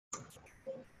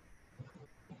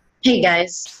Hey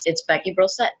guys, it's Becky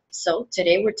Brosette. So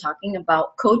today we're talking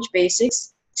about Coach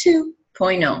Basics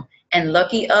 2.0. And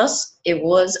lucky us, it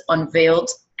was unveiled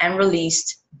and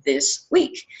released this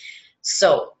week.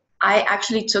 So I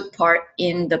actually took part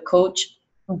in the Coach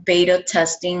beta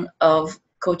testing of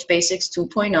Coach Basics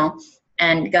 2.0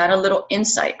 and got a little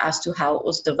insight as to how it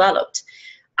was developed.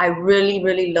 I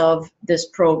really love this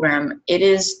program. It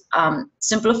is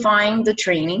simplifying the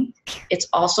training. It's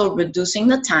also reducing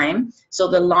the time. So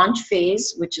the launch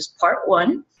phase, which is part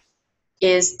one,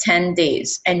 is 10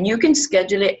 days. And you can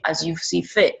schedule it as you see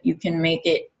fit. You can make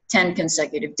it 10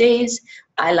 consecutive days.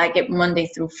 I like it Monday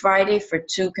through Friday for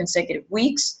 2 consecutive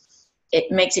weeks.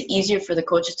 It makes it easier for the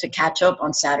coaches to catch up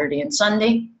on Saturday and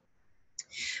Sunday.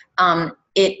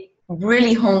 It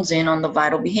really hones in on the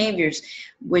vital behaviors,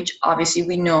 which obviously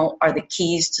we know are the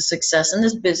keys to success in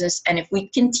this business. And if we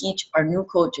can teach our new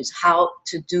coaches how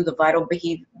to do the vital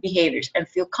behaviors and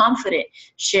feel confident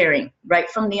sharing right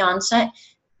from the onset,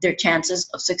 their chances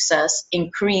of success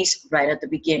increase right at the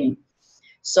beginning.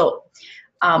 So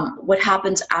what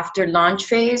happens after launch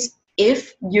phase?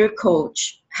 If your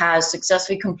coach has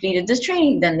successfully completed this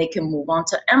training, then they can move on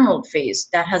to Emerald phase.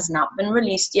 That has not been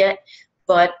released yet,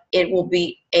 but it will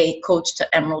be a coach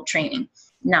to Emerald training.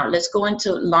 Now let's go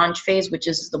into launch phase, which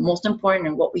is the most important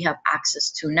and what we have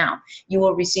access to now. You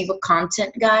will receive a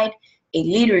content guide, a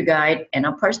leader guide, and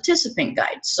a participant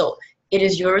guide. So it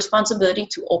is your responsibility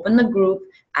to open the group,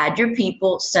 add your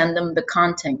people, send them the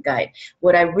content guide.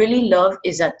 What I really love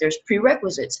is that there's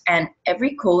prerequisites, and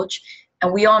every coach,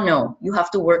 and we all know you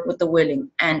have to work with the willing,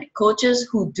 and coaches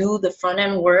who do the front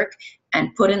end work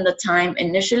and put in the time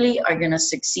initially are going to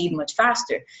succeed much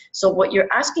faster. So what you're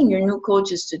asking your new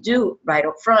coaches to do right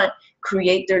up front,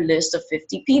 create their list of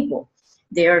 50 people.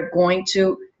 They are going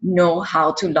to know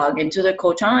how to log into their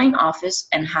Coach Online office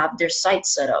and have their site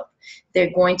set up.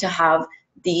 They're going to have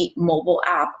the mobile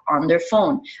app on their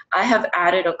phone. I have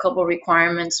added a couple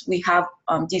requirements. We have,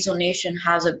 Diesel Nation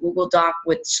has a Google Doc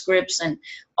with scripts and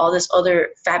all this other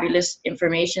fabulous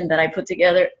information that I put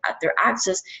together at their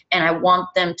access, and I want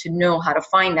them to know how to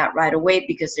find that right away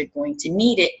because they're going to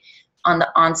need it on the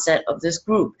onset of this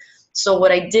group. So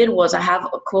what I did was I have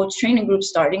a coach training group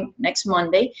starting next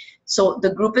Monday. So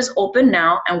the group is open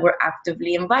now and we're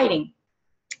actively inviting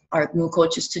our new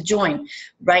coaches to join.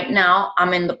 Right now,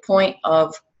 I'm in the point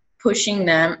of pushing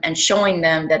them and showing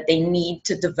them that they need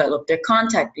to develop their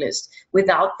contact list.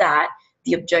 Without that,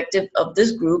 the objective of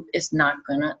this group is not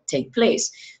gonna take place.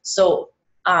 So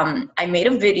I made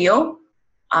a video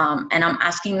and I'm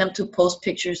asking them to post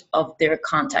pictures of their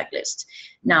contact list.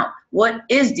 Now, what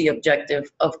is the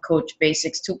objective of Coach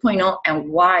Basics 2.0 and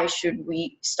why should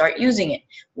we start using it?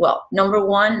 Well, number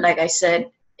one, like I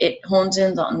said, it hones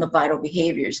in on the vital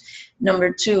behaviors.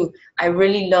 Number two, I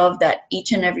really love that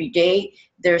each and every day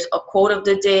there's a quote of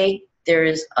the day, there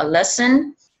is a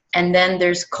lesson, and then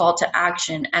there's call to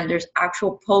action, and there's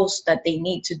actual posts that they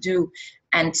need to do.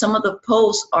 And some of the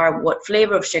posts are, what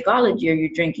flavor of Shakeology are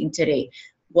you drinking today?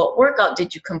 What workout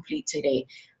did you complete today?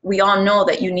 We all know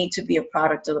that you need to be a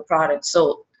product of the product.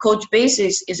 So Coach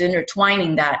Basics is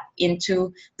intertwining that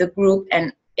into the group,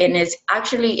 and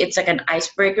it's like an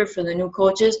icebreaker for the new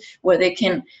coaches where they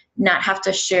can not have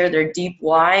to share their deep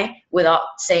why without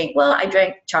saying, well, I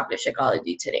drank chocolate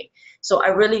Shakeology today. So I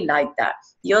really like that.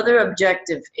 The other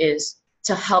objective is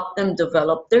to help them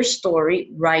develop their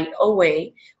story right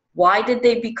away. Why did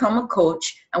they become a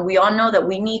coach? And we all know that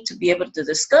we need to be able to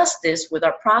discuss this with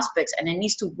our prospects, and it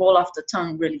needs to roll off the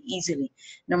tongue really easily.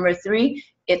 Number three,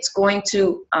 it's going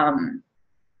to,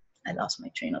 I lost my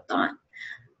train of thought.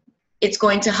 It's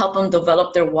going to help them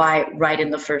develop their why right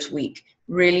in the first week.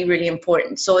 Really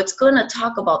important. So it's going to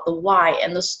talk about the why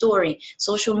and the story,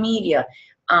 social media,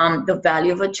 the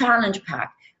value of a challenge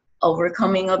pack,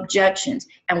 overcoming objections,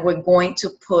 and we're going to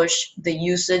push the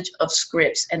usage of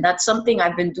scripts. And that's something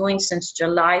I've been doing since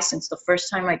July, since the first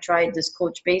time I tried this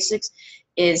Coach Basics,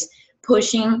 is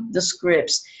pushing the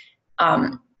scripts.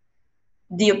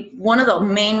 One of the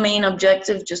main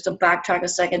objectives, just to backtrack a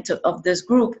second, of this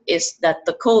group is that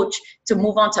the coach, to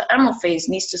move on to Emerald phase,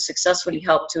 needs to successfully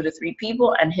help 2 to 3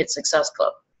 people and hit Success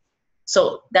Club.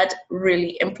 So that's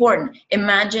really important.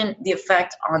 Imagine the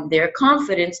effect on their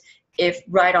confidence if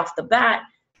right off the bat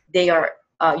they are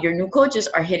your new coaches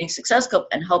are hitting Success Club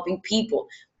and helping people.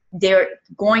 They're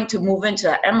going to move into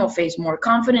that Emerald phase more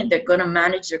confident. They're going to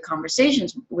manage their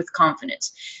conversations with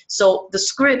confidence. So the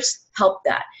scripts help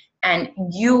that. And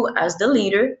you, as the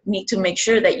leader, need to make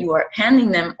sure that you are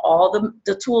handing them all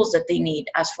the tools that they need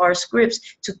as far as scripts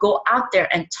to go out there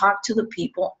and talk to the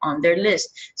people on their list,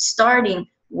 starting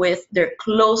with their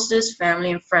closest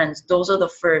family and friends. Those are the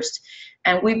first.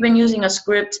 And we've been using a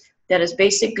script that is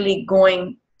basically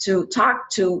going to talk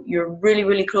to your really,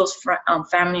 really close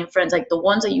family and friends, like the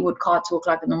ones that you would call at 2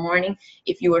 o'clock in the morning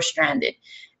if you were stranded,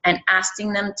 and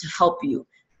asking them to help you,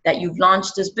 that you've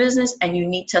launched this business and you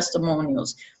need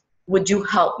testimonials. Would you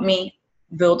help me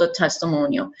build a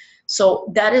testimonial?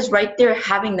 So that is right there,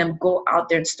 having them go out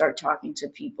there and start talking to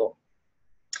people.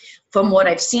 From what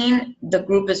I've seen, the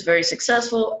group is very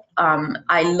successful.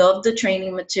 I love the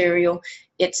training material.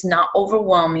 It's not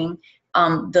overwhelming.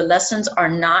 The lessons are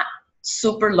not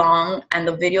super long and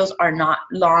the videos are not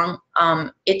long.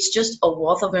 It's just a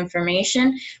wealth of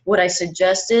information. What I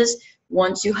suggest is,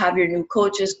 once you have your new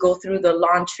coaches, go through the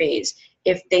launch phase.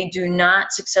 If they do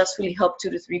not successfully help 2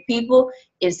 to 3 people,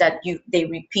 is that they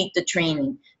repeat the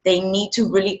training. They need to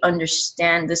really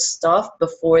understand this stuff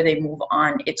before they move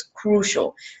on. It's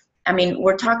crucial. I mean,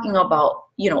 we're talking about,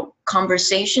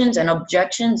 conversations and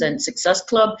objections and Success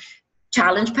Club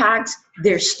challenge packs,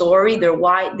 their story, their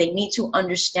why. They need to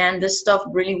understand this stuff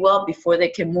really well before they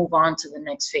can move on to the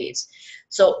next phase.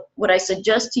 So what I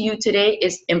suggest to you today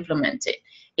is implement it.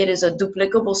 It is a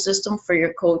duplicable system for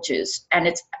your coaches,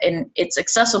 and it's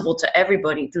accessible to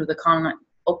everybody through the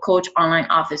Coach Online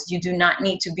Office. You do not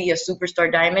need to be a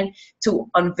superstar diamond to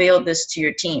unveil this to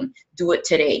your team. Do it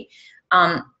today.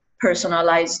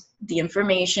 Personalize the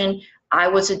information. I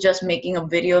would suggest making a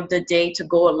video of the day to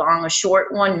go along, a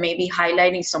short one, maybe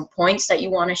highlighting some points that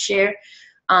you want to share.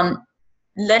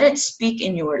 Let it speak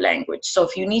in your language. So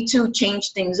if you need to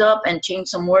change things up and change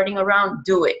some wording around,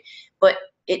 do it. But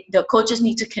the coaches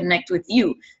need to connect with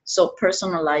you. So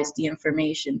personalize the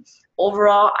information.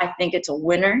 Overall, I think it's a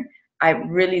winner. I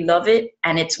really love it.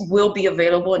 And it will be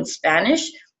available in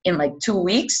Spanish in like 2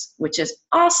 weeks, which is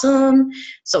awesome.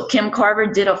 So Kim Carver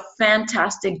did a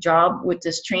fantastic job with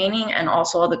this training, and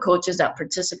also all the coaches that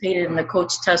participated in the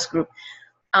coach test group.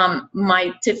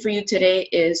 My tip for you today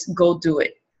is go do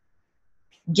it.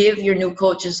 Give your new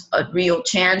coaches a real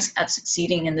chance at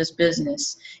succeeding in this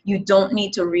business. You don't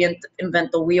need to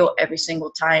reinvent the wheel every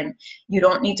single time. You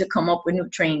don't need to come up with new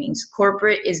trainings.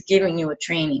 Corporate is giving you a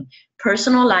training.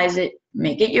 Personalize it,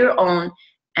 make it your own,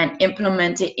 and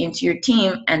implement it into your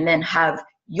team, and then have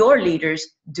your leaders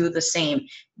do the same.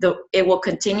 It will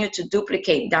continue to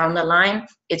duplicate down the line.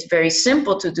 It's very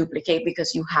simple to duplicate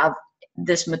because you have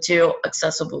this material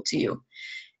accessible to you.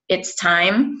 It's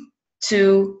time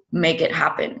to make it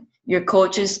happen. Your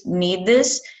coaches need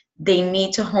this. They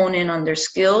need to hone in on their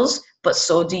skills, but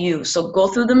so do you. So go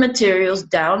through the materials,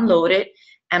 download it,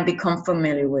 and become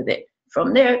familiar with it.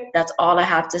 From there, that's all I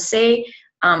have to say.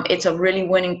 It's a really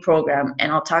winning program,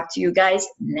 and I'll talk to you guys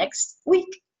next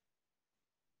week.